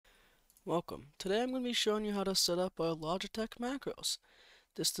Welcome. Today I'm going to be showing you how to set up our Logitech macros.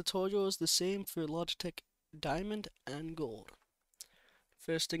 This tutorial is the same for Logitech Diamond and Gold.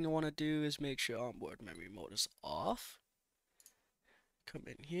 First thing you want to do is make sure onboard memory mode is off. Come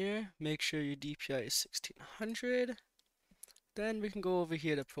in here, make sure your DPI is 1600. Then we can go over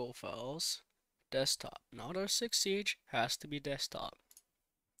here to profiles, desktop. Not our 6 Siege, has to be desktop.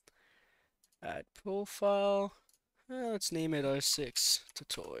 Add profile, let's name it our 6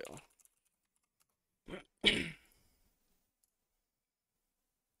 tutorial.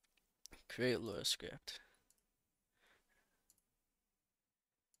 Create lure script.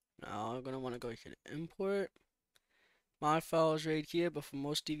 Now I'm gonna want to go here to import. My file is right here, but for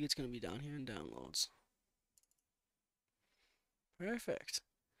most DV it's gonna be down here in downloads. Perfect.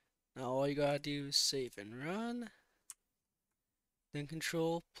 Now all you gotta do is save and run. Then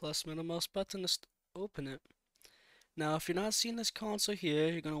control plus middle mouse button to open it. Now if you're not seeing this console here,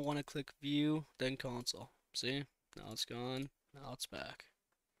 you're gonna want to click view, then console. See? Now it's gone. Now it's back.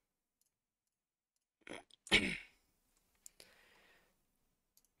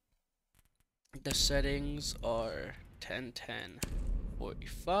 The settings are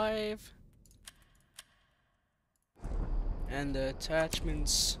 10:10:45, and the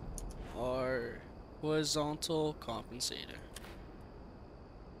attachments are horizontal compensator.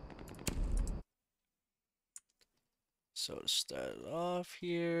 So to start it off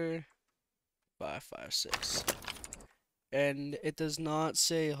here, 556, and it does not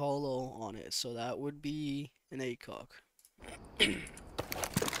say hollow on it, so that would be an ACOG.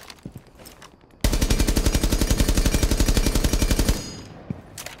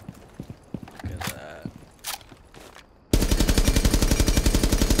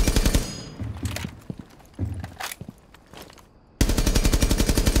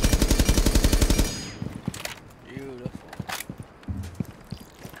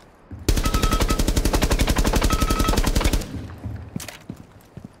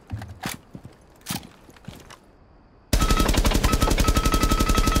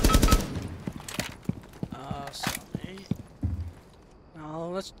 Now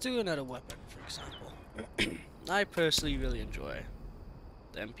let's do another weapon, for example. I personally really enjoy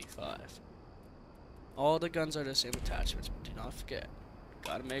the MP5. All the guns are the same attachments, but do not forget,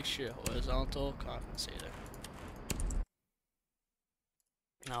 gotta make sure horizontal compensator.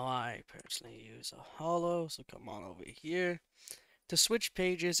 Now I personally use a hollow, so come on over here. To switch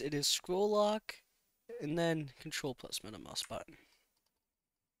pages, it is scroll lock, and then control plus middle mouse button.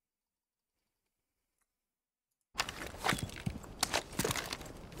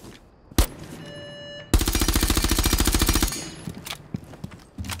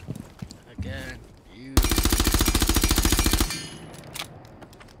 Again, you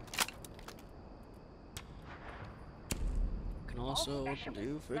can also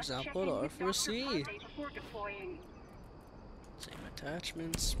do, for example, the R4C. Same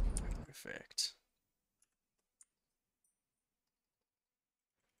attachments, perfect.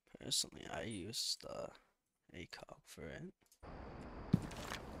 Personally, I use the ACOG for it.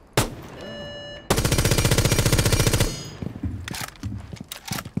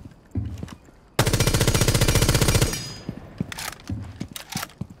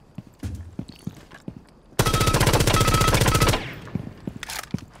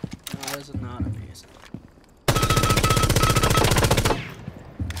 That is not amazing.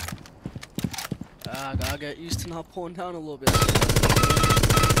 I gotta get used to not pulling down a little bit.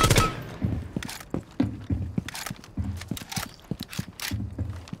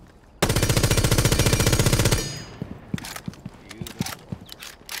 Beautiful.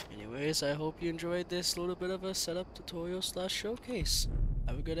 Anyways, I hope you enjoyed this little bit of a setup tutorial / showcase.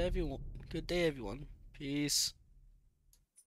 Have a good day, everyone. Peace.